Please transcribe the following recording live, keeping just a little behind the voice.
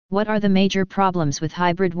What are the major problems with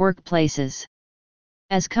hybrid workplaces?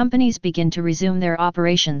 As companies begin to resume their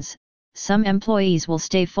operations, some employees will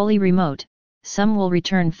stay fully remote, some will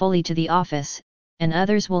return fully to the office, and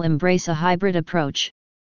others will embrace a hybrid approach.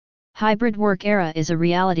 Hybrid work era is a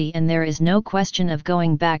reality, and there is no question of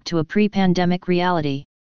going back to a pre-pandemic reality.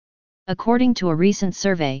 According to a recent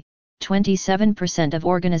survey, 27% of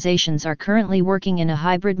organizations are currently working in a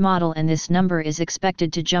hybrid model, and this number is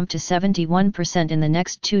expected to jump to 71% in the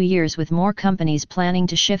next 2 years, with more companies planning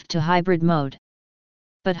to shift to hybrid mode.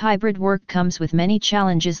 But hybrid work comes with many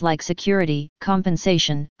challenges like security,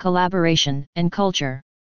 compensation, collaboration, and culture.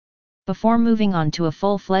 Before moving on to a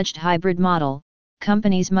full-fledged hybrid model,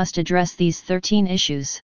 companies must address these 13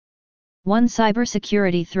 issues. 1.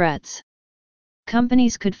 Cybersecurity threats.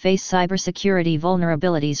 Companies could face cybersecurity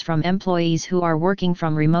vulnerabilities from employees who are working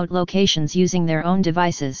from remote locations using their own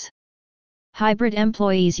devices. Hybrid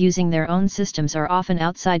employees using their own systems are often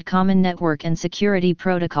outside common network and security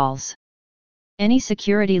protocols. Any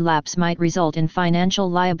security lapse might result in financial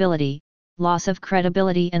liability, loss of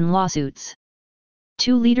credibility, and lawsuits.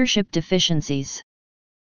 2. Leadership deficiencies.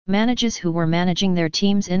 Managers who were managing their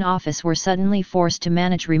teams in office were suddenly forced to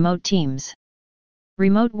manage remote teams.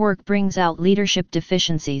 Remote work brings out leadership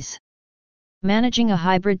deficiencies. Managing a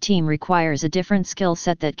hybrid team requires a different skill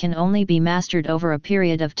set that can only be mastered over a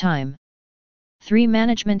period of time. 3.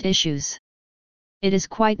 Management issues. It is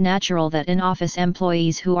quite natural that in-office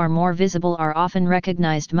employees who are more visible are often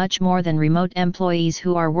recognized much more than remote employees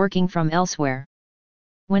who are working from elsewhere.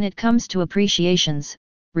 When it comes to appreciations,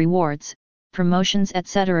 rewards, promotions,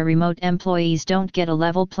 etc., remote employees don't get a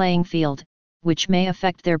level playing field, which may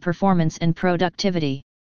affect their performance and productivity.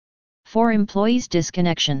 4. Employees'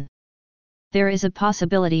 disconnection. There is a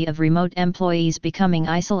possibility of remote employees becoming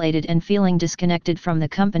isolated and feeling disconnected from the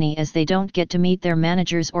company as they don't get to meet their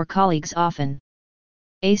managers or colleagues often.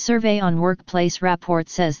 A survey on Workplace Rapport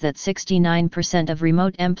says that 69% of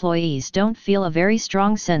remote employees don't feel a very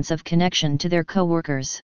strong sense of connection to their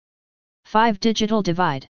coworkers. 5. Digital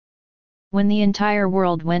divide. When the entire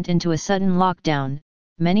world went into a sudden lockdown,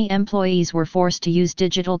 many employees were forced to use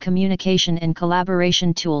digital communication and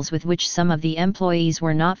collaboration tools with which some of the employees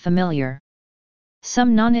were not familiar.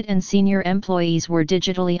 Some non-IT and senior employees were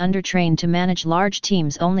digitally undertrained to manage large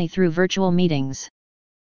teams only through virtual meetings.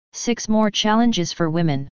 6. More challenges for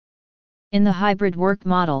women. In the hybrid work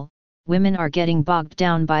model, women are getting bogged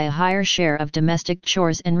down by a higher share of domestic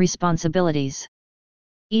chores and responsibilities.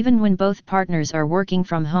 Even when both partners are working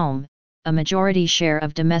from home, a majority share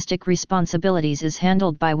of domestic responsibilities is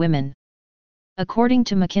handled by women. According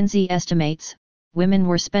to McKinsey estimates, women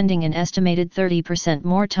were spending an estimated 30%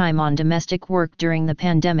 more time on domestic work during the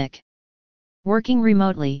pandemic. Working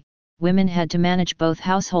remotely, women had to manage both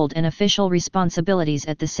household and official responsibilities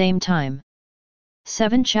at the same time.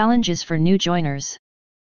 7. Challenges for new joiners.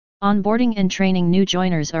 Onboarding and training new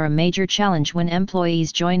joiners are a major challenge when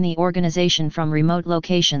employees join the organization from remote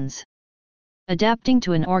locations. Adapting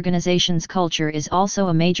to an organization's culture is also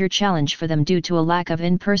a major challenge for them due to a lack of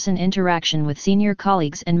in-person interaction with senior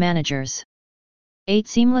colleagues and managers. 8.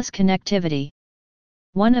 Seamless connectivity.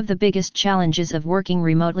 One of the biggest challenges of working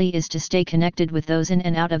remotely is to stay connected with those in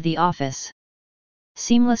and out of the office.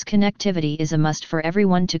 Seamless connectivity is a must for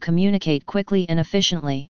everyone to communicate quickly and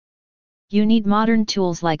efficiently. You need modern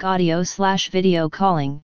tools like audio/video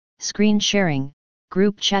calling, screen sharing,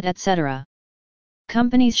 group chat, etc.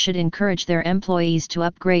 Companies should encourage their employees to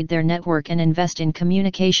upgrade their network and invest in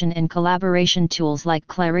communication and collaboration tools like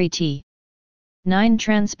Clarity. 9.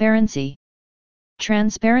 Transparency.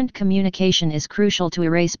 Transparent communication is crucial to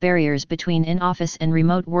erase barriers between in-office and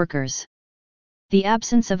remote workers. The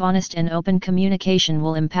absence of honest and open communication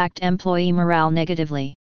will impact employee morale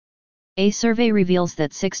negatively. A survey reveals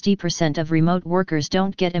that 60% of remote workers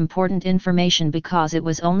don't get important information because it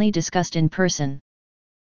was only discussed in person.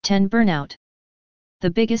 10. Burnout. The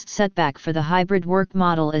biggest setback for the hybrid work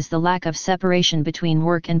model is the lack of separation between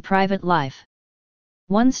work and private life.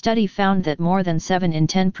 One study found that more than 7 in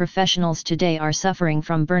 10 professionals today are suffering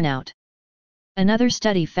from burnout. Another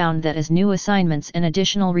study found that as new assignments and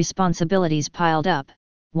additional responsibilities piled up,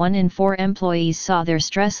 1 in 4 employees saw their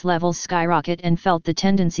stress levels skyrocket and felt the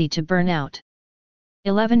tendency to burn out.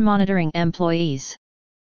 11. Monitoring employees.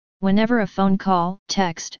 Whenever a phone call,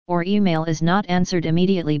 text, or email is not answered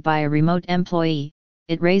immediately by a remote employee,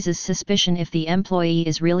 it raises suspicion if the employee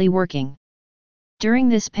is really working. During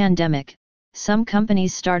this pandemic, some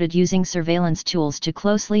companies started using surveillance tools to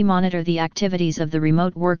closely monitor the activities of the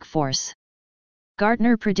remote workforce.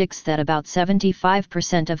 Gartner predicts that about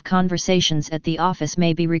 75% of conversations at the office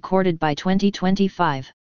may be recorded by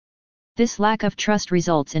 2025. This lack of trust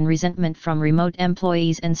results in resentment from remote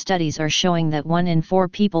employees, and studies are showing that 1 in 4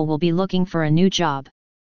 people will be looking for a new job.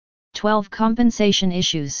 12. Compensation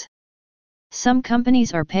issues. Some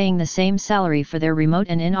companies are paying the same salary for their remote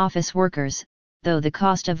and in-office workers, though the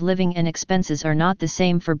cost of living and expenses are not the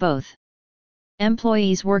same for both.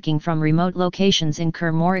 Employees working from remote locations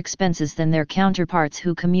incur more expenses than their counterparts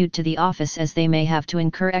who commute to the office, as they may have to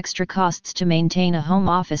incur extra costs to maintain a home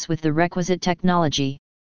office with the requisite technology.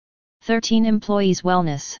 13. Employees'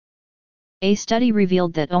 wellness. A study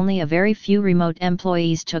revealed that only a very few remote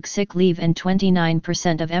employees took sick leave, and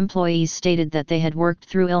 29% of employees stated that they had worked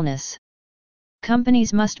through illness.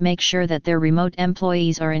 Companies must make sure that their remote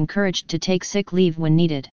employees are encouraged to take sick leave when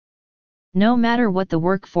needed. No matter what the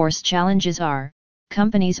workforce challenges are,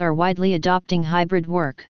 companies are widely adopting hybrid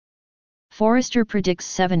work. Forrester predicts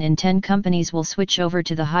 7 in 10 companies will switch over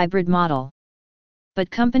to the hybrid model. But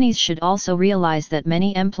companies should also realize that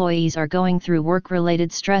many employees are going through work-related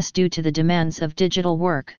stress due to the demands of digital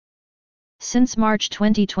work. Since March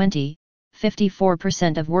 2020,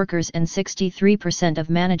 54% of workers and 63% of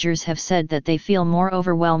managers have said that they feel more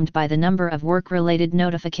overwhelmed by the number of work-related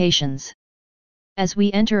notifications. As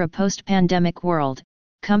we enter a post-pandemic world,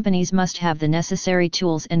 companies must have the necessary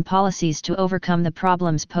tools and policies to overcome the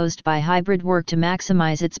problems posed by hybrid work to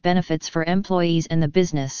maximize its benefits for employees and the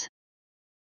business.